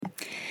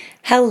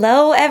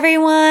Hello,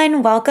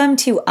 everyone. Welcome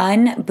to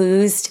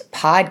Unboozed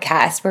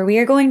Podcast, where we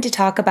are going to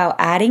talk about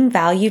adding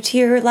value to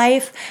your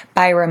life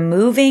by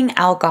removing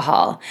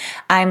alcohol.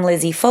 I'm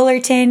Lizzie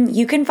Fullerton.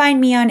 You can find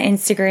me on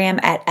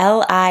Instagram at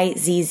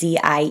LIZZIEFULLE,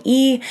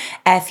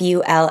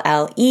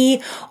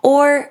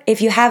 or if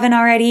you haven't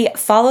already,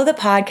 follow the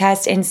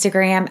podcast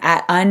Instagram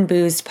at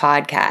Unboozed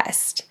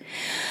Podcast.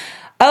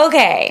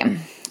 Okay,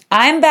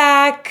 I'm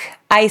back.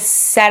 I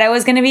said I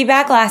was going to be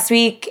back last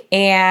week,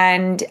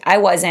 and I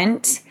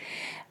wasn't.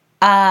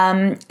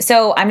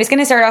 So I'm just going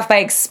to start off by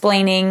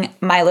explaining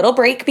my little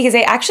break because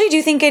I actually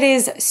do think it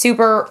is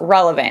super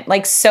relevant.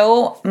 Like,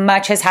 so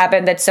much has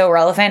happened that's so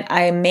relevant.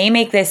 I may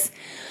make this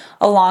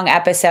a long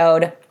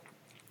episode.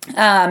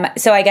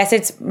 So I guess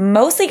it's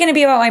mostly going to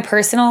be about my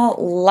personal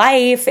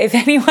life. If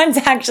anyone's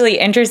actually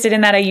interested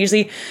in that, I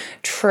usually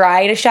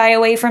try to shy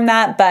away from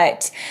that,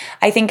 but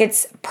I think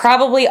it's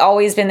probably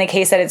always been the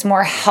case that it's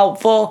more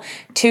helpful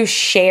to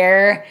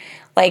share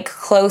like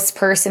close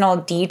personal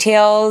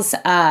details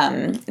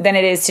than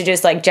it is to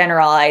just like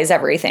generalize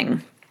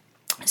everything.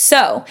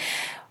 So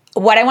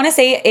what I want to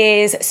say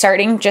is,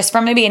 starting just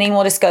from the beginning,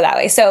 we'll just go that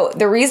way. So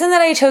the reason that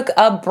I took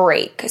a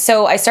break,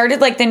 so I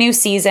started like the new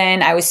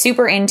season. I was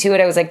super into it.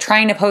 I was like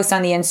trying to post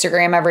on the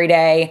Instagram every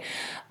day.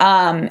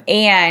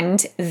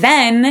 And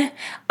then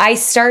I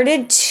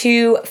started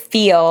to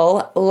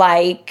feel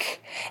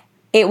like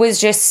it was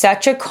just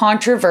such a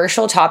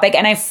controversial topic.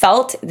 And I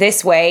felt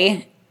this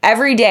way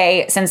every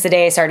day since the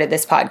day I started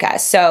this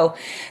podcast. So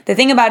the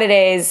thing about it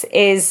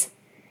is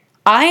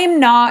I'm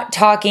not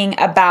talking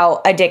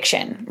about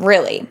addiction,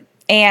 really.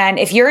 And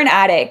if you're an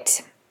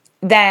addict,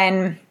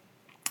 then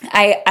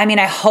I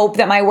hope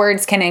that my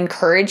words can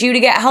encourage you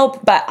to get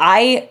help, but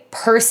I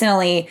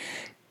personally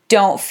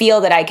don't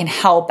feel that I can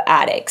help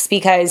addicts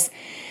because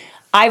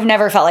I've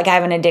never felt like I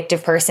have an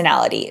addictive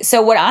personality.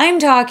 So what I'm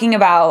talking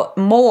about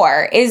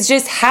more is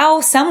just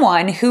how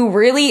someone who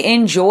really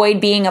enjoyed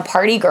being a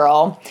party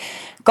girl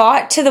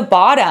got to the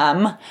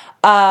bottom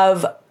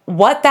of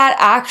what that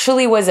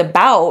actually was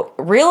about,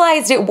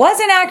 realized it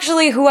wasn't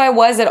actually who I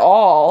was at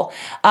all.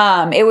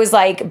 It was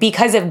like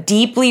because of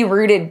deeply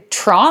rooted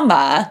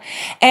trauma,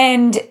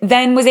 and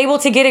then was able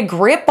to get a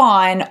grip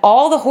on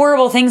all the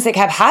horrible things that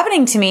kept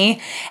happening to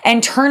me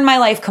and turn my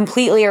life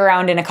completely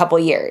around in a couple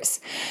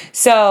years.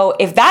 So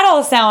if that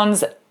all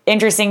sounds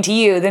interesting to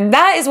you, then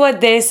that is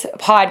what this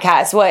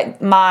podcast,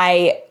 what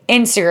my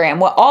Instagram,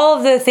 what all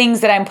of the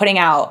things that I'm putting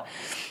out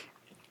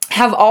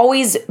have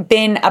always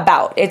been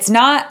about. It's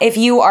not if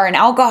you are an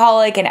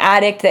alcoholic, an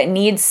addict that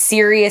needs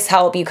serious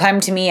help, you come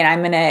to me and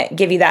I'm going to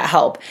give you that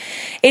help.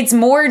 It's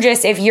more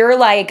just if you're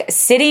like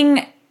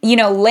sitting,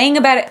 laying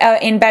in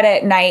bed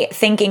at night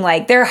thinking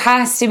like there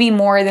has to be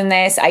more than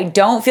this. I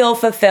don't feel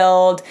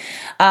fulfilled.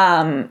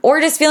 Or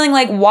just feeling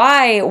like,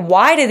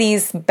 why do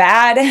these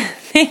bad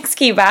things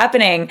keep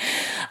happening?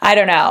 I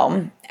don't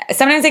know.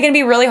 Sometimes it can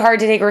be really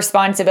hard to take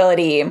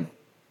responsibility.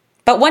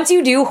 But once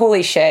you do,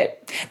 holy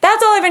shit.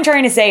 That's all I've been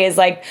trying to say is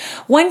like,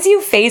 once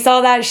you face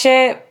all that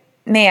shit,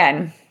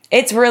 man,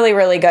 it's really,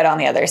 really good on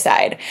the other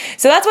side.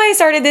 So that's why I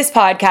started this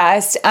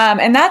podcast.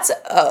 And that's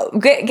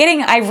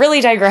I really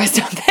digressed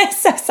on this.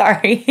 So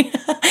sorry.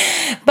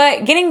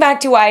 But getting back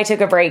to why I took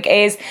a break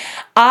is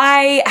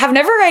I have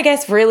never,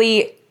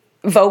 really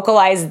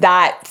vocalized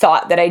that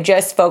thought that I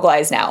just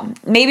vocalized now.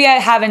 Maybe I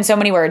have in so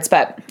many words,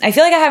 but I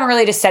feel like I haven't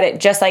really just said it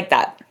just like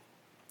that.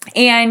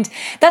 And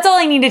that's all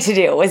I needed to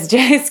do was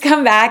just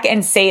come back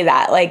and say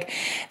that. Like,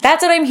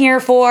 that's what I'm here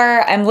for.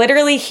 I'm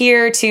literally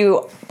here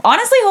to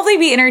honestly, hopefully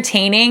be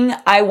entertaining.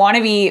 I want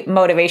to be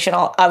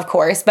motivational, of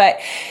course, but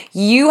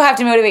you have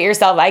to motivate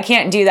yourself. I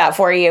can't do that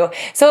for you.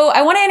 So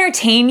I want to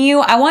entertain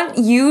you. I want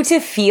you to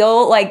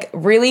feel like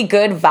really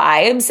good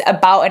vibes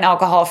about an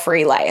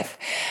alcohol-free life.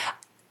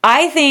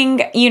 I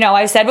think,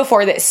 I've said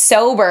before that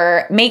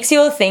sober makes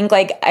you think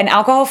like an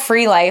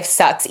alcohol-free life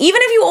sucks. Even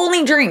if you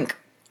only drink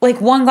like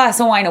one glass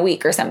of wine a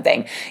week or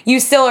something, you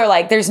still are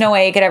like, there's no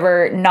way I could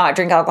ever not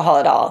drink alcohol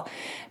at all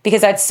because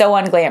that's so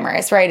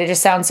unglamorous, right? It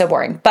just sounds so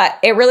boring, but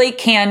it really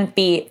can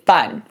be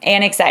fun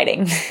and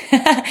exciting.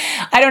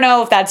 I don't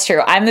know if that's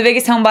true. I'm the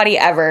biggest homebody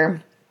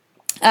ever.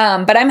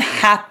 But I'm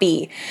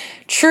happy,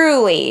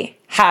 truly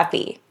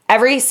happy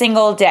every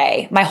single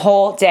day, my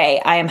whole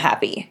day. I am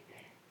happy.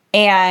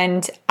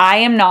 And I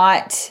am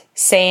not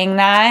saying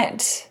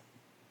that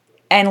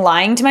and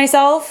lying to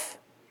myself.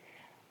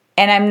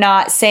 And I'm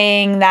not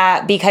saying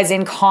that because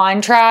in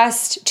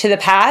contrast to the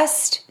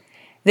past,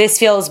 this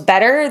feels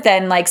better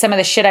than like some of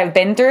the shit I've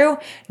been through.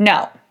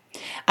 No,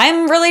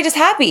 I'm really just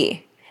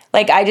happy.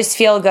 Like I just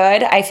feel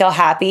good. I feel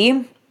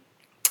happy.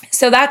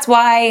 So that's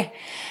why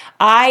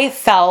I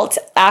felt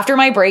after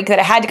my break that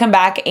I had to come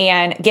back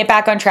and get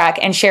back on track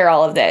and share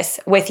all of this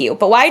with you.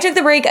 But why I took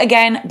the break,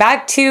 again,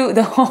 back to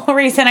the whole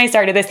reason I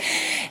started this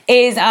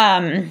is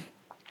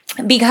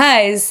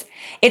because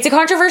it's a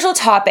controversial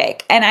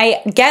topic and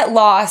I get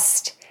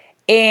lost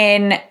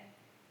in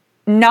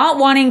not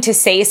wanting to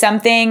say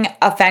something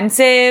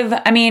offensive.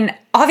 I mean,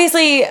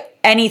 obviously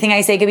anything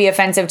I say could be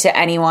offensive to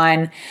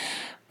anyone,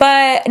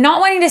 but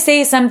not wanting to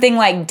say something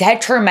like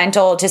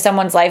detrimental to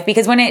someone's life,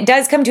 because when it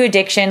does come to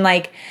addiction,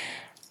 like,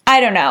 I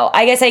don't know,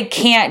 I guess I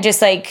can't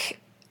just like,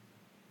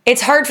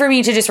 it's hard for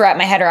me to just wrap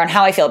my head around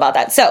how I feel about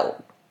that.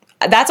 So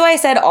that's why I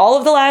said all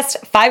of the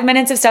last 5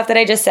 minutes of stuff that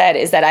I just said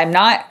is that I'm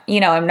not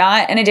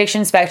an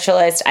addiction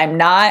specialist. I'm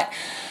not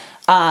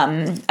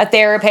a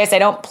therapist. I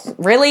don't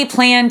really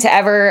plan to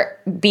ever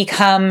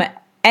become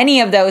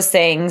any of those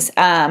things,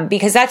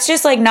 because that's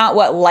just like not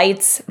what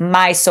lights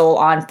my soul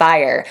on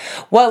fire.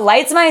 What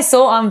lights my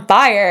soul on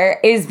fire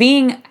is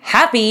being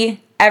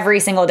happy every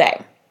single day.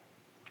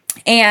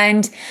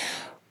 And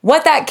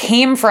what that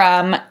came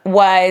from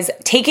was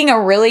taking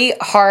a really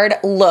hard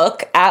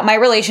look at my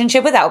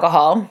relationship with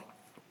alcohol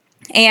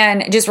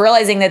and just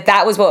realizing that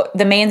that was what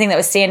the main thing that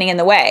was standing in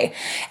the way.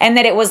 And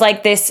that it was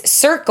like this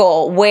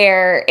circle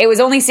where it was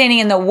only standing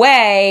in the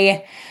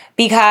way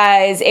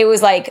because it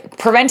was like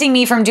preventing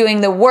me from doing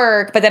the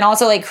work, but then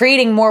also like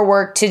creating more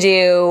work to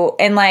do.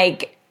 And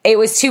like, it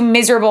was too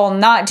miserable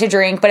not to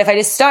drink. But if I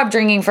just stopped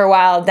drinking for a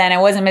while, then I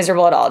wasn't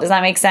miserable at all. Does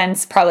that make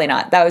sense? Probably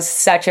not. That was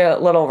such a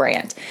little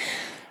rant.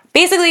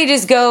 Basically, it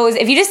just goes,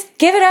 if you just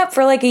give it up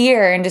for like a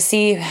year and just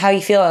see how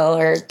you feel,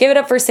 or give it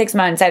up for 6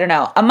 months, I don't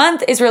know. A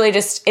month is really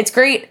just, it's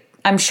great.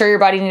 I'm sure your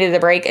body needed the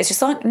break. It's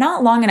just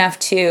not long enough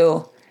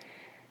to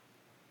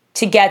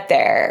get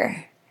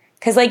there.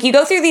 Because like you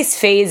go through these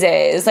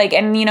phases, like,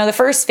 and you know, the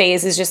first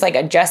phase is just like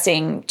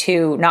adjusting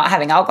to not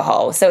having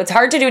alcohol. So it's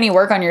hard to do any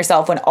work on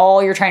yourself when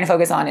all you're trying to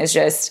focus on is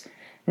just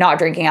not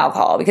drinking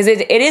alcohol, because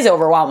it is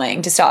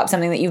overwhelming to stop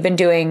something that you've been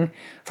doing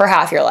for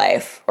half your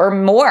life or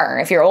more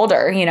if you're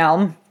older, you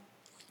know.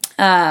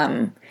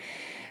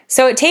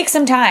 So it takes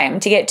some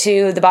time to get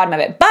to the bottom of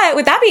it. But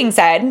with that being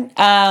said,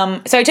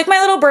 so I took my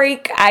little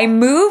break. I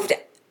moved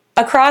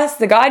across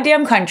the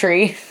goddamn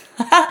country.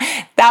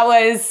 That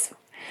was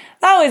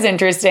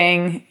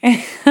interesting.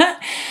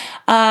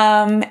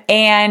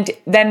 And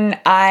then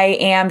I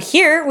am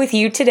here with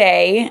you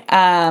today,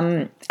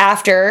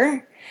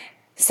 after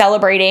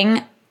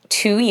celebrating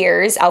 2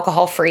 years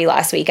alcohol-free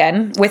last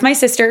weekend with my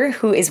sister,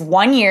 who is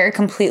 1 year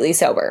completely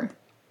sober.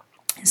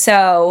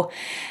 So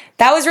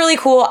that was really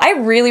cool. I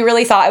really,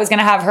 really thought I was going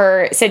to have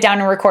her sit down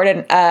and record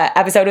an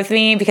episode with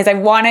me, because I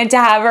wanted to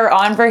have her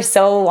on for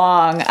so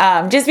long.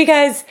 Just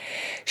because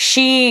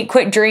she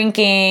quit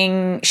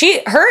drinking.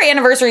 Her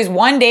anniversary is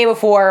 1 day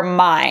before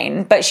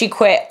mine, but she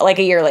quit like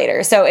a year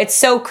later. So it's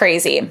so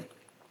crazy.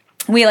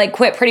 We like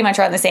quit pretty much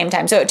around the same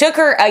time. So it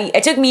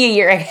took me a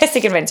year, I guess, to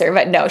convince her.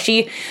 But no,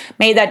 she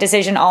made that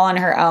decision all on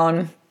her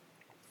own.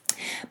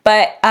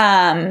 But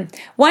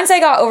once I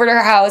got over to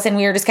her house and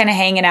we were just kind of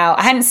hanging out,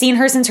 I hadn't seen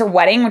her since her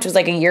wedding, which was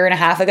like a year and a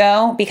half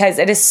ago, because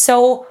it is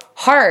so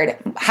hard.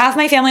 Half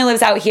my family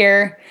lives out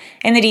here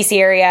in the DC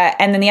area,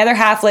 and then the other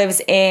half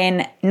lives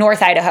in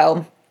North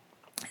Idaho.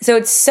 So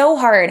it's so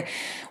hard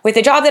with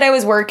the job that I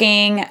was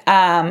working.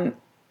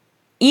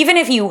 Even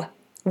if you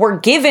were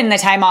given the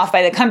time off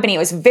by the company, it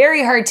was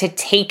very hard to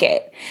take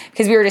it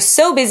because we were just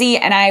so busy,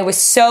 and I was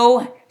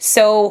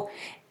so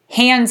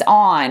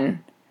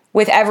hands-on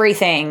with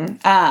everything.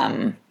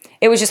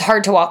 It was just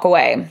hard to walk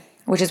away,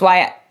 which is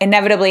why I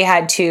inevitably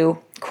had to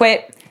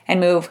quit and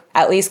move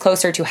at least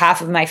closer to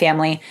half of my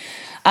family.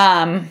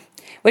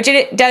 Which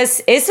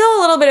is still a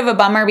little bit of a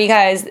bummer,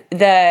 because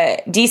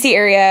the DC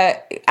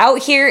area out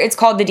here, it's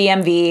called the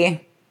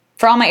DMV.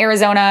 For all my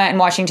Arizona and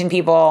Washington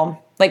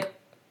people, like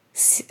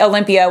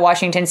Olympia,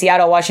 Washington,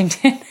 Seattle,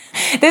 Washington,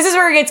 this is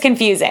where it gets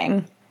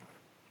confusing.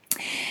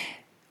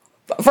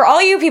 For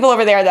all you people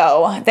over there,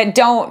 though, that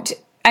don't,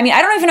 I mean,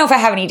 I don't even know if I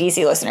have any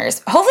DC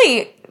listeners.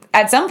 Hopefully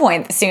at some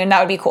point soon, that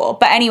would be cool.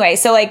 But anyway,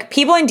 so like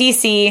people in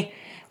DC,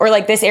 or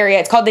like this area,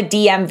 it's called the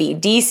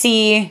DMV,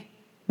 DC,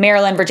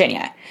 Maryland,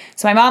 Virginia.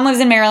 So my mom lives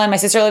in Maryland. My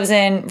sister lives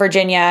in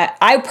Virginia.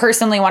 I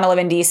personally want to live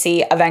in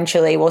DC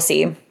eventually. We'll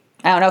see.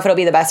 I don't know if it'll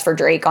be the best for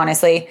Drake,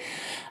 honestly.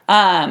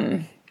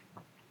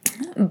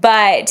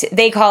 But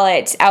they call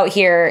it out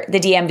here the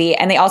DMV,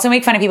 and they also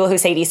make fun of people who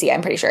say DC,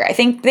 I'm pretty sure. I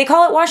think they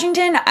call it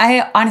Washington.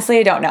 I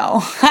don't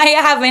know. I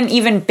haven't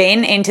even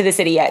been into the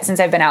city yet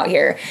since I've been out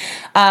here.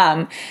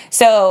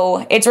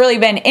 So it's really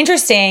been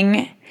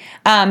interesting.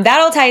 That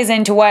all ties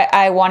into what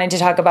I wanted to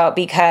talk about,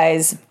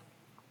 because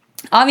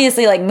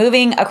obviously, like,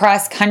 moving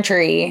across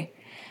country,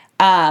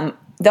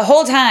 the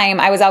whole time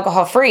I was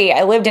alcohol free,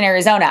 I lived in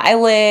Arizona. I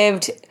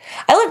lived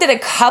at a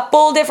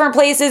couple different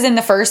places in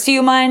the first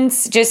few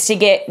months just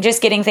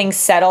getting things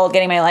settled,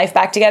 getting my life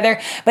back together.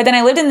 But then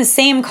I lived in the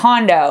same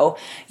condo,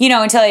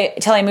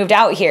 until I moved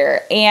out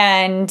here.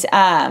 And,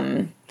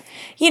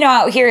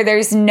 out here,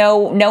 there's no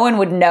one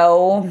would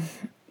know,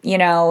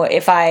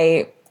 if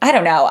I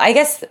don't know. I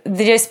guess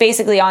just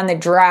basically on the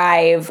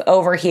drive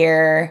over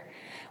here,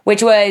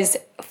 which was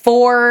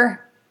 4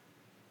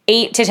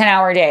 8 to 10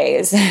 hour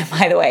days,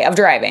 by the way, of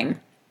driving.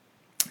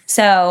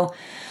 So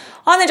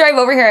on the drive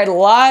over here, I had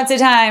lots of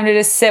time to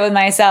just sit with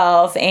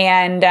myself.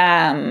 And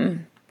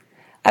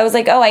I was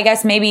like, oh, I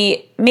guess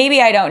maybe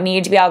I don't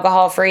need to be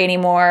alcohol free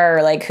anymore,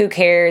 or like, who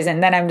cares?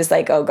 And then I'm just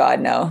like, oh God,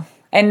 no.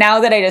 And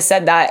now that I just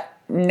said that,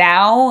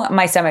 now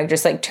my stomach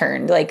just like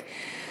turned like,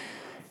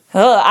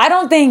 I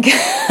don't think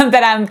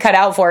that I'm cut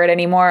out for it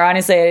anymore.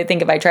 Honestly, I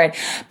think if I tried.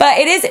 But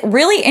it is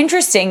really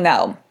interesting,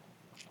 though,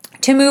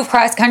 to move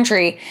cross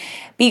country,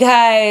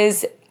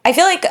 because I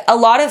feel like a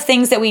lot of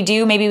things that we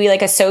do, maybe we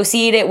like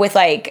associate it with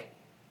like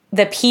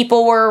the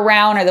people we're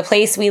around or the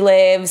place we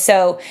live.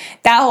 So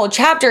that whole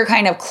chapter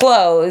kind of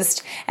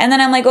closed. And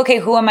then I'm like, okay,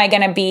 who am I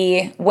going to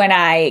be when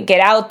I get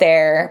out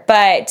there?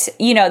 But,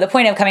 you know, the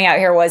point of coming out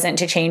here wasn't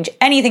to change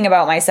anything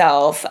about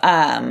myself,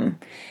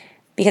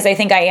 because I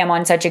think I am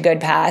on such a good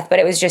path, but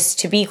it was just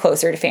to be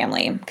closer to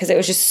family, because it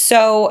was just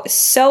so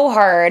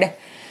hard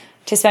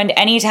to spend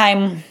any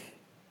time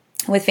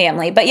with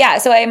family. But yeah,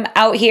 so I'm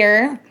out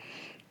here,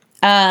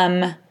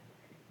 and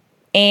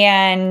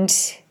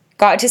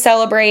got to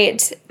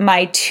celebrate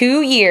my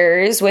 2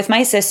 years with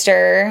my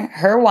sister,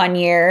 her 1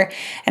 year,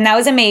 and that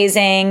was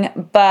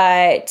amazing.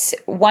 But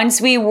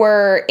once we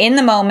were in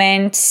the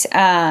moment,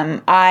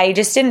 I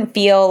just didn't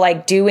feel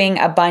like doing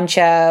a bunch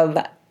of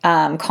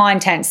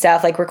content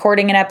stuff, like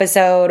recording an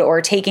episode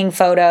or taking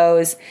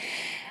photos.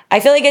 I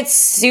feel like it's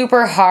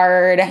super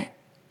hard.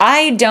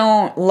 I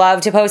don't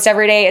love to post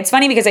every day. It's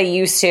funny because I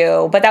used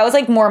to, but that was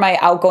like more my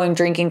outgoing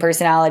drinking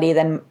personality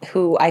than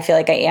who I feel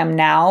like I am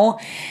now.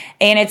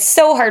 And it's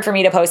so hard for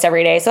me to post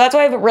every day. So that's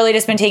why I've really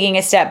just been taking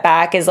a step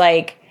back, is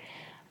like,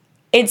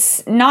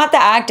 it's not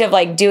the act of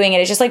like doing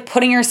it. It's just like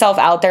putting yourself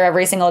out there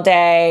every single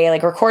day,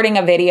 like recording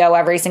a video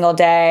every single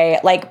day.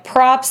 Like,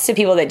 props to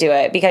people that do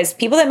it, because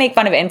people that make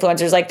fun of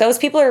influencers, like those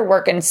people are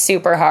working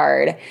super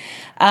hard.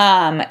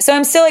 So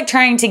I'm still like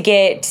trying to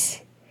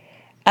get,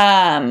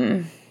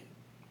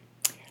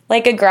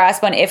 like a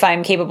grasp on if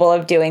I'm capable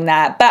of doing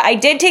that. But I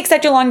did take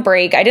such a long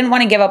break. I didn't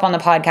want to give up on the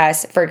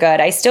podcast for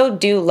good. I still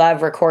do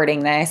love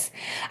recording this.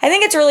 I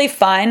think it's really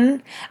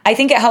fun. I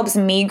think it helps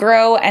me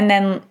grow. And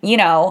then, you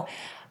know,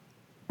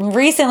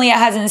 recently it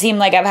hasn't seemed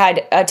like I've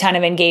had a ton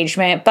of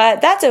engagement, but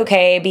that's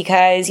okay,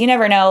 because you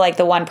never know, like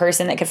the one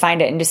person that could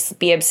find it and just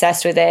be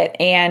obsessed with it.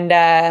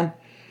 And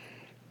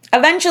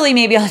eventually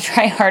maybe I'll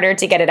try harder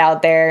to get it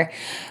out there.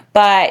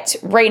 But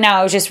right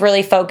now I was just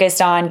really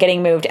focused on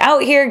getting moved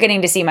out here,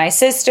 getting to see my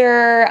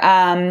sister,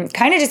 kind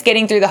of just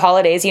getting through the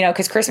holidays, you know,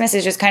 because Christmas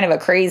is just kind of a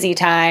crazy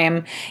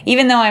time,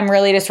 even though I'm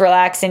really just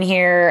relaxing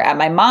here at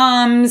my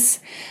mom's.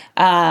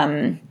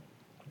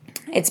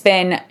 It's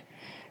been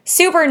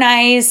super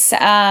nice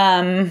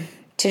to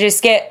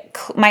just get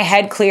my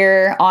head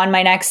clear on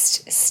my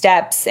next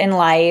steps in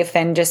life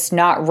and just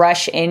not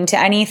rush into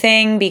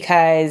anything,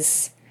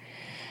 because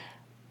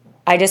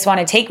I just want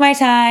to take my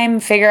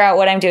time, figure out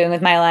what I'm doing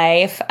with my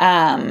life.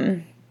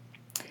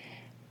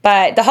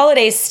 But the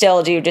holidays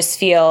still do just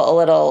feel a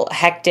little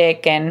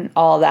hectic and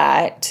all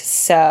that.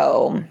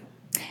 So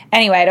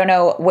anyway, I don't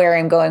know where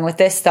I'm going with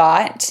this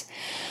thought.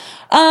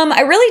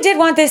 I really did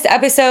want this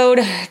episode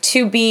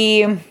to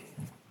be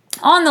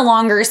on the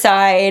longer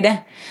side.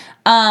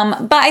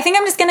 But I think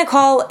I'm just going to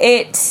call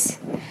it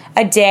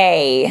a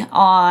day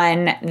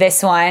on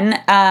this one.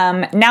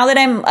 Now that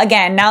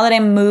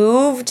I'm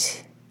moved,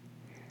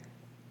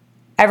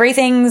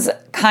 everything's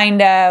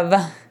kind of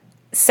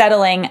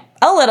settling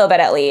a little bit,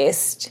 at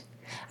least.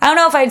 I don't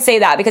know if I'd say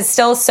that, because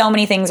still so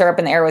many things are up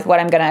in the air with what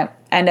I'm going to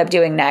end up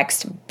doing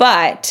next.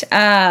 But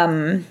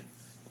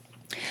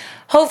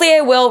hopefully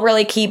I will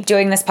really keep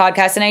doing this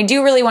podcast. And I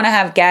do really want to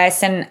have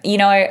guests. And, you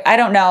know, I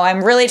don't know.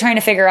 I'm really trying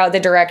to figure out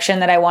the direction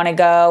that I want to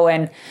go.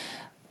 And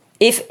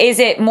is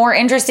it more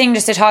interesting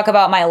just to talk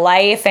about my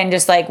life and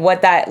just like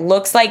what that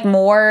looks like,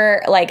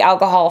 more like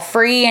alcohol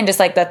free, and just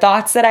like the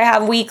thoughts that I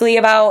have weekly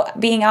about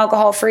being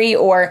alcohol free?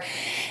 Or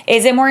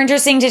is it more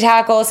interesting to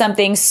tackle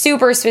something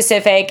super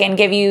specific and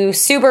give you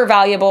super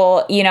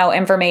valuable, you know,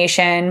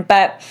 information?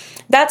 But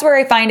that's where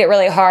I find it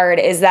really hard,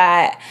 is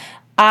that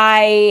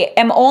I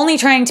am only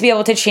trying to be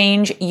able to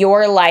change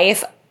your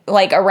life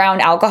like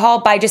around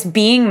alcohol by just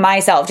being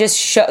myself. Just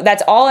show,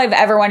 that's all I've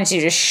ever wanted to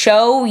do, just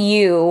show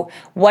you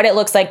what it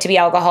looks like to be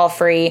alcohol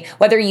free,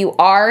 whether you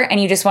are and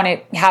you just want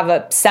to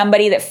have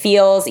somebody that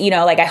feels, you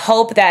know, like I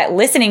hope that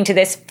listening to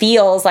this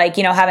feels like,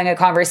 you know, having a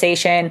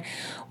conversation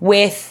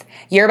with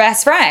your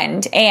best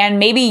friend. And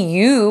maybe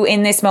you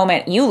in this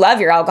moment, you love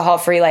your alcohol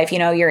free life, you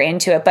know, you're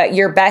into it, but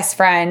your best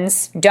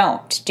friends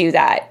don't do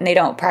that, and they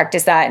don't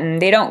practice that,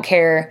 and they don't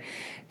care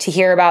to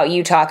hear about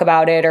you talk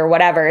about it or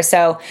whatever.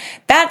 So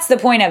that's the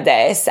point of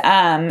this.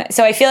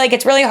 So I feel like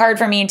it's really hard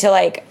for me to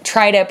like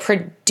try to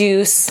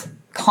produce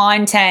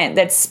content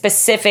that's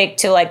specific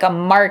to like a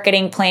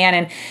marketing plan.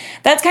 And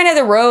that's kind of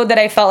the road that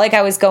I felt like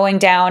I was going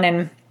down.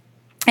 And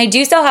I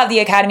do still have the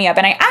Academy up,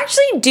 and I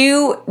actually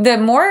do, the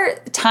more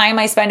time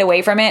I spend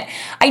away from it,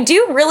 I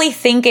do really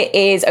think it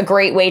is a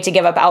great way to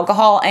give up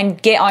alcohol and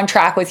get on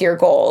track with your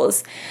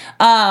goals.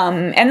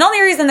 And the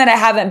only reason that I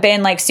haven't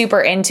been like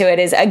super into it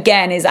is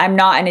I'm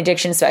not an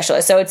addiction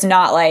specialist. So it's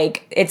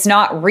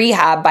not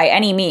rehab by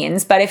any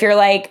means. But if you're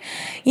like,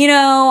 you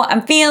know,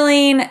 I'm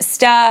feeling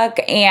stuck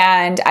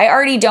and I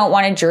already don't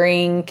want to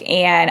drink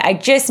and I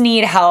just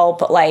need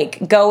help,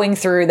 like going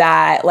through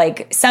that,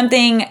 like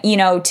something, you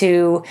know,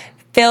 to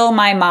fill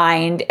my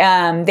mind.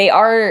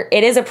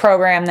 It is a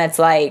program that's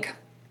like,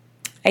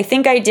 I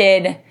think I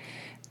did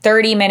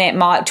 30-minute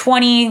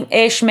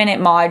 20-ish minute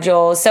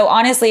modules. So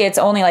honestly, it's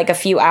only like a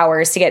few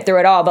hours to get through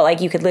it all, but like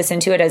you could listen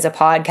to it as a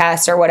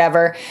podcast or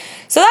whatever.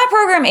 So that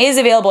program is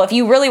available if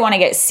you really want to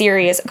get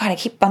serious. God, I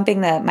keep bumping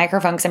the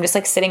microphone because I'm just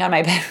like sitting on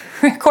my bed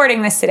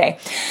recording this today.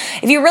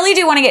 If you really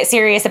do want to get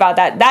serious about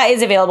that, that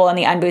is available in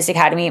the Unboost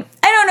Academy.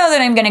 I don't know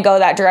that I'm going to go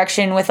that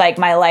direction with like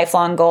my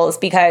lifelong goals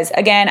because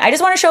again, I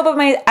just want to show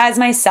up as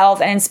myself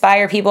and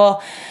inspire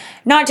people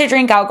not to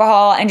drink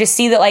alcohol and just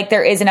see that like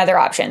there is another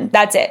option.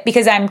 That's it.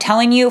 Because I'm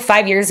telling you,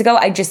 5 years ago,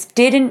 I just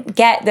didn't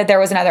get that there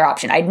was another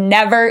option. I'd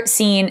never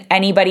seen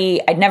anybody,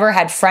 I'd never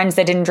had friends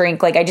that didn't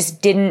drink. Like I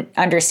just didn't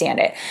understand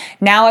it.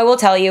 Now I will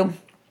tell you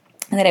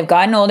that I've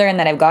gotten older and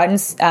that I've gotten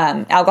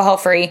alcohol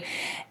free,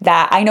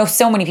 that I know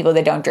so many people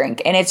that don't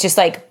drink. And it's just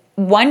like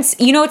once,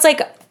 it's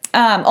like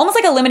almost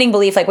like a limiting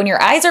belief. Like when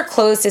your eyes are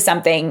closed to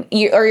something,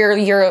 you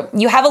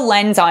have a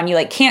lens on, you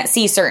like can't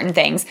see certain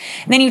things.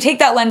 And then you take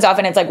that lens off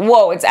and it's like,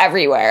 whoa, it's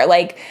everywhere.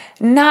 Like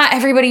not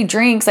everybody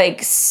drinks.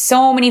 Like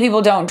so many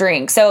people don't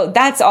drink. So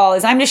that's all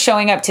is I'm just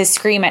showing up to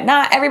scream at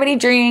not everybody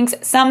drinks.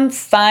 Some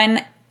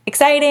fun,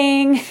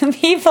 exciting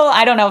people.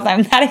 I don't know if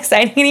I'm that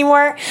exciting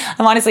anymore.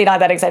 I'm honestly not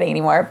that exciting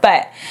anymore,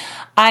 but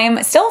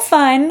I'm still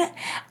fun.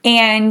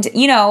 And,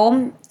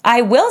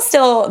 I will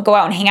still go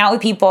out and hang out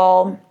with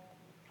people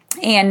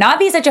and not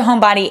be such a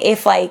homebody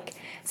if like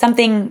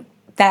something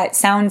that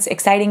sounds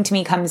exciting to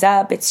me comes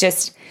up. It's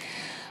just,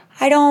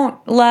 I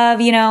don't love,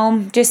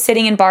 just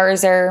sitting in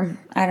bars or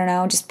I don't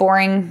know, just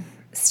boring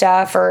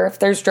stuff or if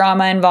there's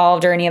drama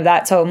involved or any of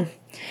that. So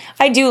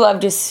I do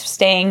love just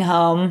staying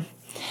home.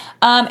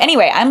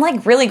 Anyway, I'm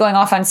like really going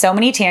off on so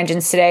many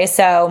tangents today.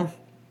 So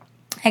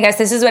I guess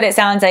this is what it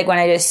sounds like when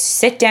I just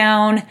sit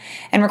down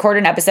and record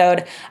an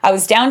episode. I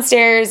was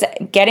downstairs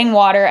getting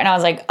water and I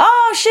was like,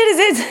 oh shit,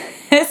 is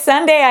it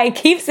Sunday? I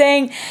keep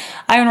saying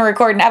I'm going to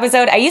record an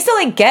episode. I used to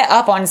like get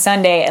up on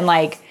Sunday and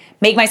like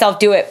make myself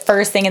do it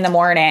first thing in the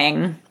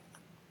morning.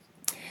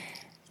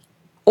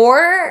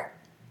 Or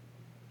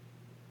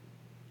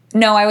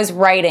no, I was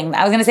writing.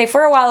 I was going to say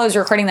for a while I was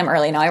recording them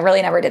early. No, I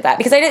really never did that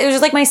because it was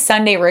just like my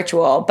Sunday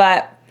ritual.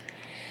 But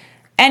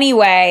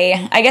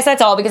anyway, I guess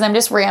that's all because I'm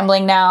just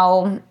rambling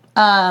now.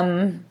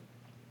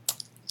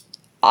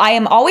 I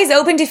am always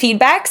open to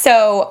feedback,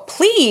 so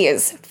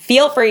please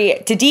feel free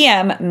to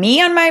DM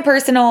me on my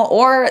personal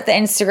or the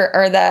Instagram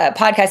or the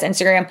podcast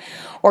Instagram,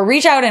 or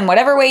reach out in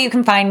whatever way you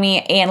can find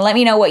me and let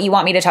me know what you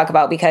want me to talk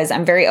about because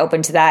I'm very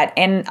open to that.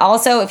 And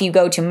also, if you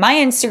go to my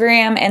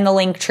Instagram and the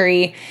link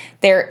tree,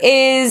 there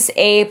is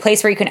a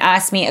place where you can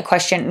ask me a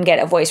question and get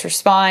a voice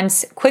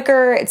response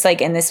quicker. It's like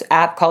in this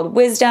app called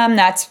Wisdom.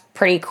 That's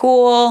pretty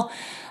cool.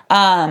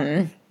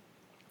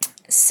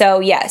 So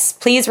yes,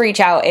 please reach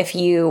out if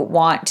you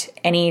want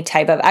any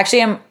type of,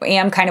 actually I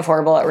am kind of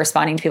horrible at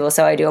responding to people,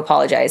 so I do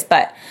apologize,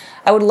 but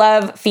I would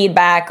love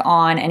feedback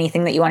on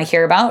anything that you want to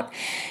hear about.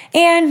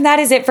 And that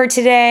is it for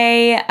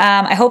today.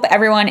 I hope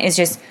everyone is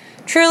just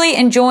truly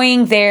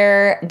enjoying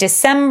their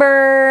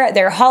December,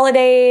 their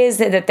holidays,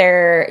 that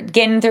they're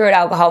getting through it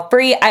alcohol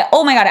free.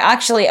 Oh my God,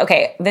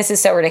 okay, this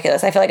is so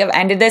ridiculous. I feel like I've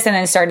ended this and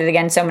then started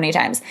again so many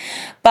times.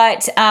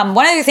 But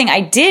one other thing, I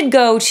did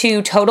go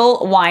to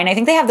Total Wine. I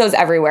think they have those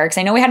everywhere because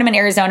I know we had them in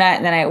Arizona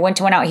and then I went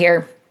to one out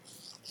here.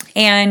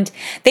 And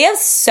they have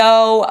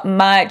so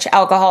much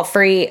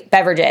alcohol-free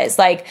beverages.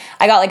 Like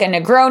I got like a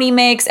Negroni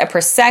mix, a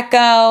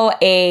Prosecco,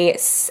 a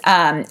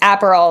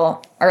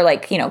Aperol, or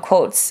like,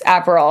 quotes,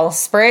 Aperol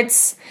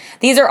Spritz.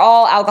 These are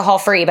all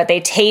alcohol-free, but they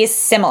taste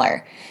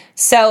similar.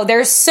 So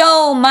there's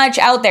so much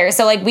out there.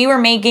 So like we were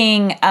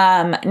making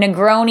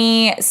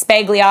Negroni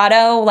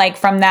Spagliato, like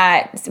from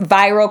that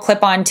viral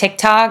clip on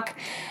TikTok.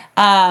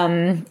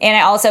 And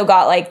I also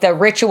got like the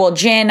Ritual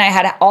gin. I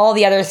had all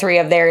the other three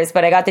of theirs,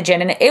 but I got the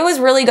gin and it was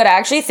really good. I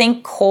actually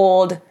think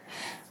cold,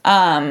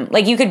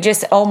 like you could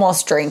just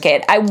almost drink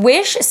it. I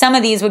wish some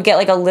of these would get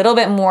like a little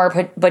bit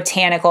more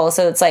botanical.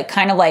 So it's like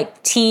kind of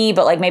like tea,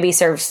 but like maybe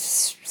served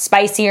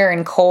spicier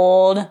and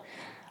cold.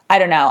 I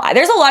don't know.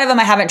 There's a lot of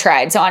them I haven't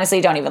tried, so honestly,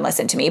 don't even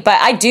listen to me.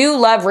 But I do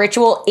love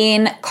Ritual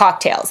in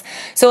cocktails.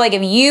 So like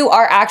if you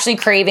are actually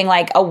craving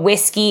like a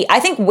whiskey, I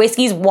think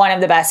whiskey's one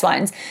of the best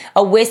ones.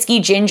 A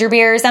whiskey ginger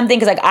beer or something,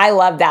 because like I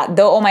love that.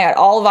 Though, oh my God,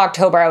 all of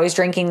October I was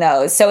drinking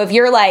those. So if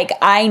you're like,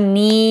 I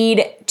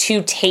need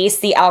to taste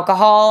the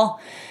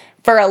alcohol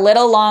for a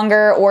little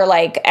longer, or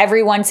like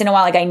every once in a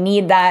while, like I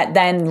need that,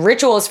 then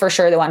Ritual is for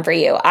sure the one for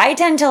you. I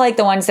tend to like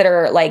the ones that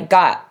are like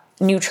got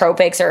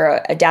nootropics or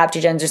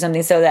adaptogens or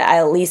something, so that I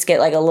at least get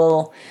like a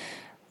little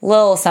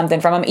something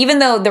from them, even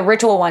though the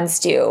Ritual ones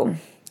do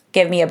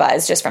give me a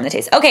buzz just from the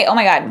taste. Okay, oh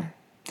my God.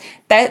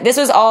 This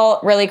was all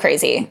really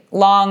crazy.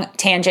 Long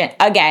tangent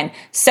again.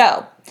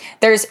 So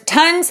there's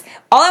tons.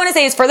 all I want to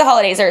say is for the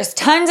holidays, there's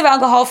tons of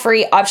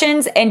alcohol-free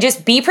options, and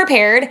just be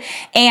prepared.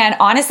 And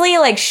honestly,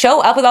 like,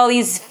 show up with all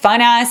these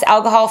fun-ass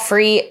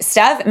alcohol-free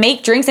stuff.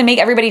 Make drinks and make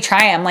everybody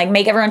try them. Like,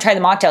 make everyone try the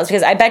mocktails,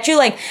 because I bet you,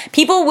 like,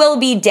 people will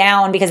be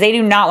down because they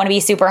do not want to be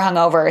super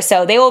hungover.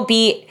 So they will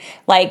be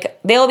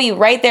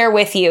right there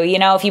with you, you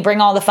know, if you bring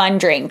all the fun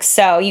drinks.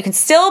 So you can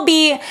still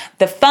be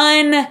the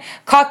fun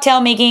cocktail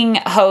making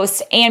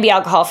host and be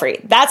alcohol-free.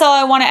 That's all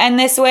I want to end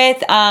this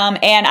with.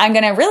 And I'm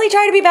going to really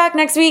try to be back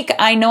next week.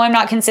 I know I'm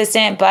not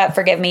consistent, but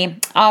forgive me.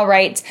 All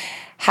right.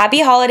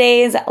 Happy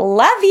holidays.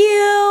 Love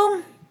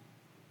you.